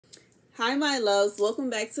Hi, my loves. Welcome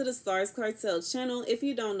back to the Starscartel channel. If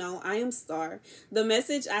you don't know, I am Star. The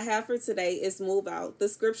message I have for today is move out. The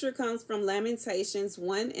scripture comes from Lamentations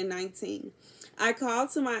 1:19. I called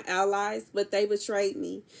to my allies, but they betrayed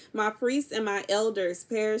me. My priests and my elders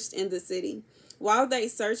perished in the city, while they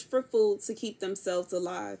searched for food to keep themselves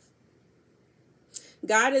alive.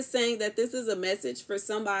 God is saying that this is a message for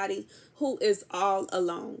somebody who is all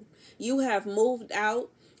alone. You have moved out,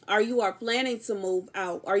 or you are planning to move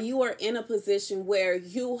out, or you are in a position where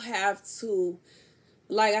you have to,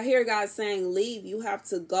 like I hear God saying, leave. You have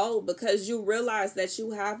to go because you realize that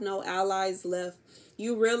you have no allies left.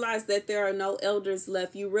 You realize that there are no elders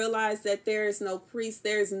left. You realize that there is no priest.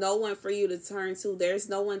 There is no one for you to turn to. There's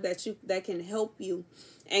no one that can help you.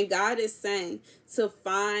 And God is saying to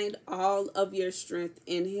find all of your strength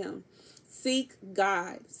in Him. Seek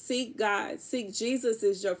God. Seek God. Seek Jesus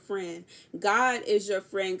is your friend. God is your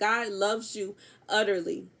friend. God loves you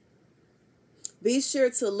utterly. Be sure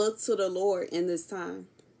to look to the Lord in this time.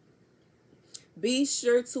 Be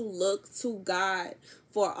sure to look to God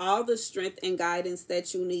for all the strength and guidance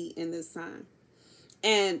that you need in this time.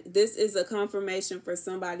 And this is a confirmation for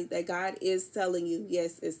somebody that God is telling you,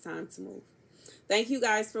 yes, it's time to move. Thank you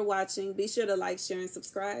guys for watching. Be sure to like, share, and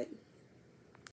subscribe.